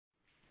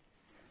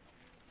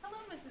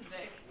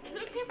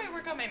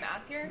out my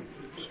math here?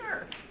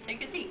 Sure.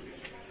 Take a seat.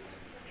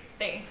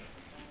 Thanks.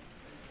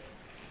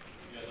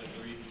 You guys like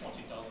to read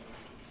 20,000?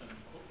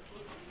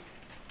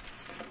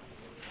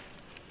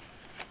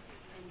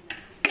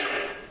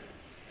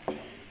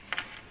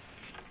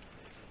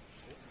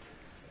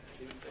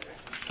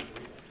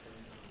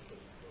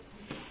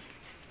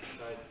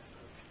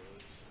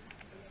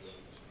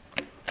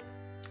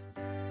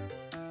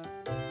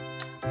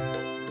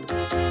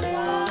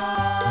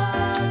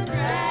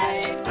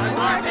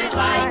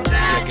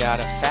 You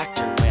gotta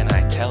factor when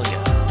I tell ya.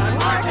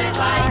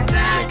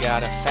 You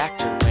gotta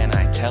factor when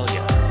I tell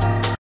ya.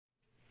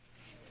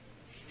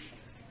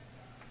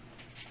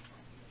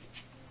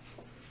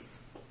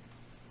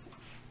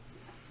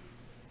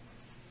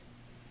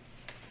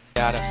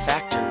 Gotta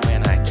factor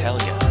when I tell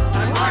ya.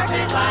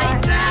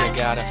 You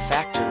gotta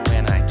factor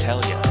when I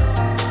tell ya.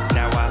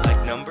 Now I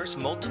like numbers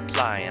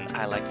multiplying,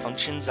 I like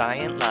functions, I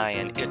ain't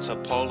lying. It's a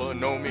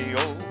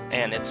polynomial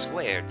and it's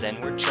squared,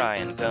 then we're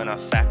trying. Gonna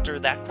factor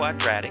that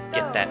quadratic,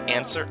 get that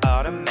answer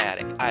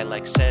automatic. I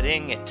like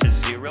setting it to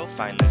 0,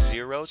 find the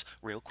zeros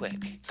real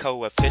quick.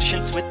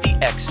 Coefficients with the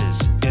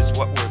x's is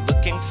what we're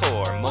looking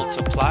for.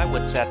 Multiply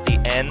what's at the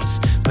ends,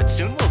 but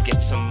soon we'll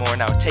get some more.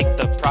 Now take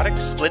the product,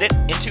 split it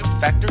into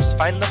factors,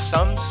 find the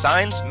sum,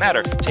 signs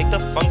matter. Take the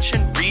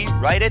function,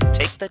 rewrite it,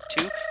 take the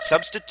 2,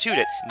 substitute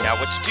it. Now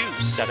what to do?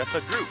 Set up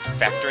a group,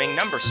 factoring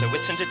numbers so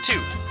it's into 2.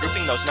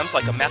 Grouping those nums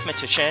like a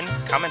mathematician,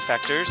 common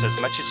factors as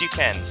much as you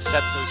can.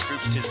 Set those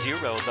groups to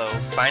 0 though,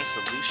 find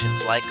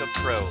solutions like a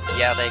pro.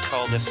 Yeah, they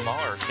call this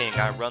Marfing,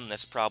 I run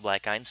this prob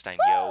like Einstein,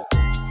 yo.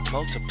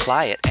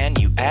 Multiply it and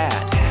you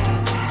add.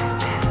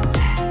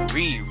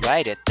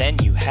 Rewrite it, then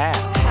you have.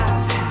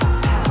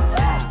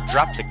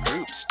 Drop the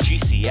groups,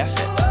 GCF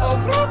it.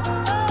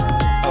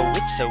 Oh,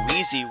 it's so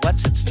easy,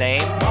 what's its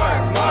name?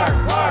 Marf,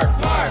 Marf,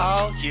 Marf, Marf.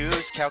 I'll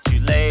use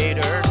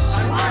calculators.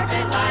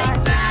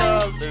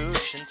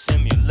 Solution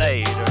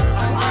simulator.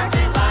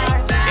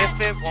 If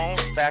it won't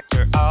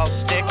factor, I'll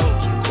stick. Oh,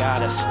 you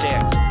gotta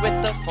stick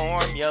with the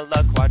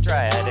formula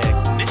quadratic.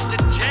 Mr.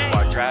 J.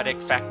 Quadratic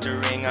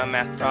factoring a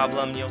math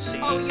problem, you'll see.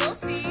 Oh, you'll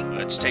see.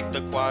 Let's take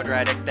the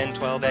quadratic, then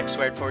 12x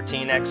squared,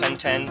 14x, and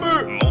 10.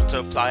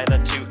 Multiply the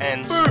two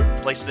ends.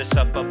 Place this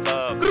up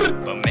above.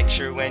 But make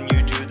sure when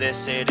you do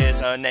this, it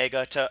is a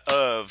negative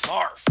of.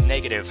 Marf.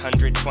 Negative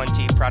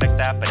 120, product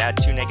that, but add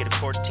 2, negative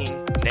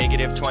 14.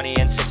 Negative 20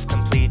 and 6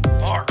 complete.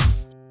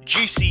 Marf.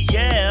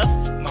 GCF.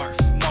 Marf,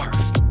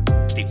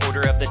 Marf. The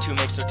order of the two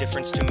makes no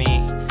difference to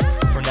me.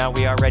 For now,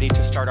 we are ready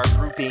to start our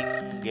grouping.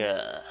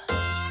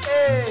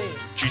 Hey.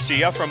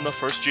 GCF from the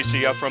first,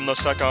 GCF from the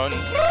second.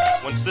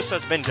 Once this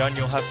has been done,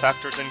 you'll have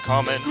factors in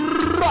common.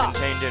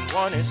 Contained in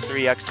one is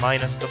 3x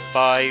minus the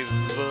 5.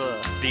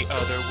 The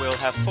other will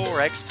have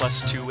 4x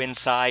plus 2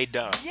 inside.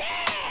 Yeah.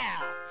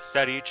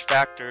 Set each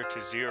factor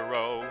to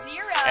 0.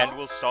 0. And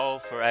we'll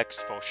solve for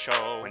x for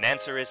show. When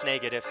answer is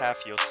negative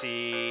half, you'll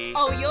see.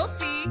 Oh, you'll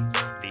see.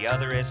 The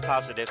other is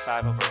positive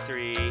 5 over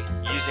 3.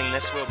 Using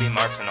this, we'll be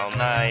Marfing all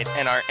night,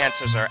 and our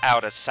answers are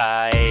out of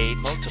sight.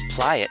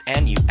 Multiply it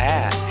and you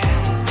add.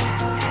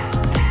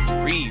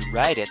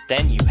 Rewrite it,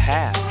 then you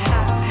have.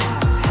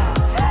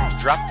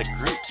 Drop the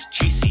groups,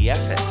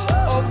 GCF it.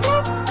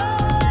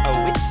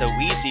 Oh, it's so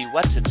easy,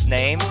 what's its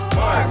name?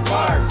 Marf,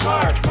 Marf,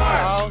 Marf, Marf.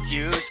 I'll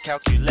use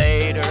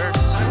calculators.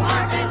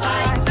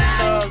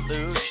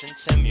 Solution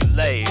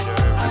simulator.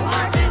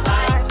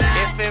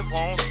 If it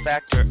won't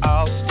factor,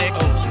 I'll stick.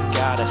 Oh, you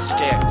gotta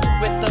stick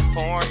with the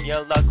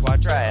formula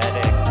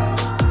quadratic.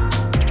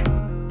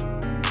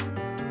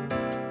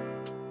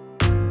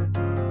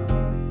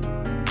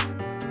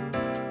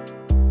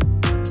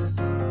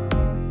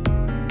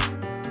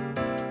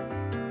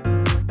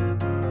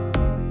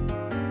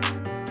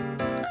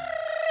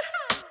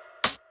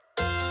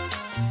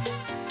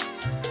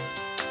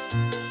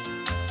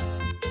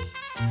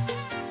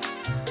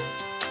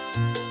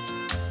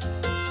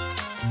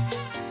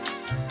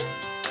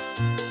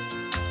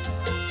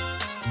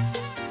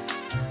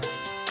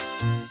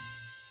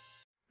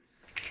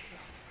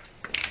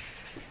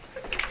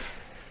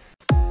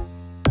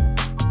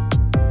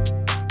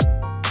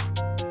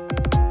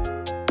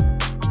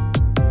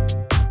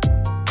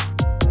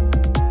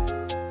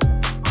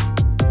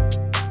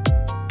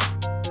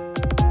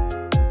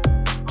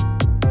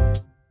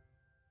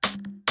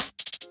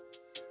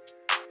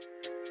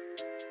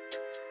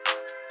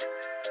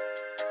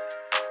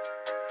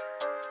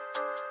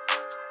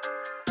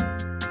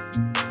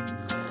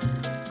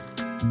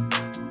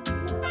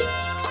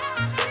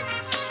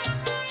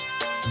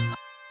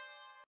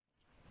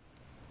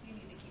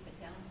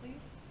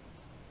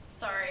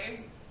 Sorry.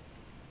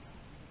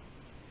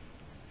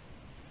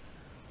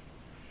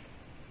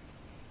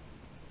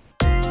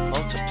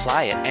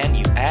 Multiply it and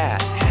you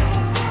add.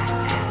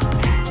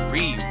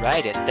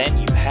 Rewrite it, then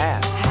you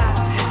have.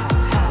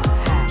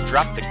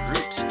 Drop the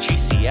groups,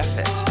 GCF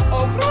it.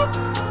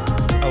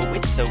 Oh,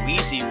 it's so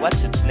easy,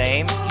 what's its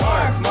name?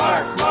 Marf,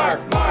 Marf,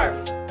 Marf,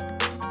 Marf.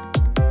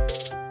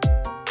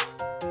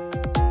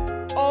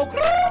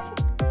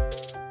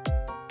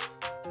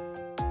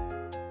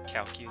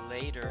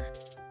 Calculator.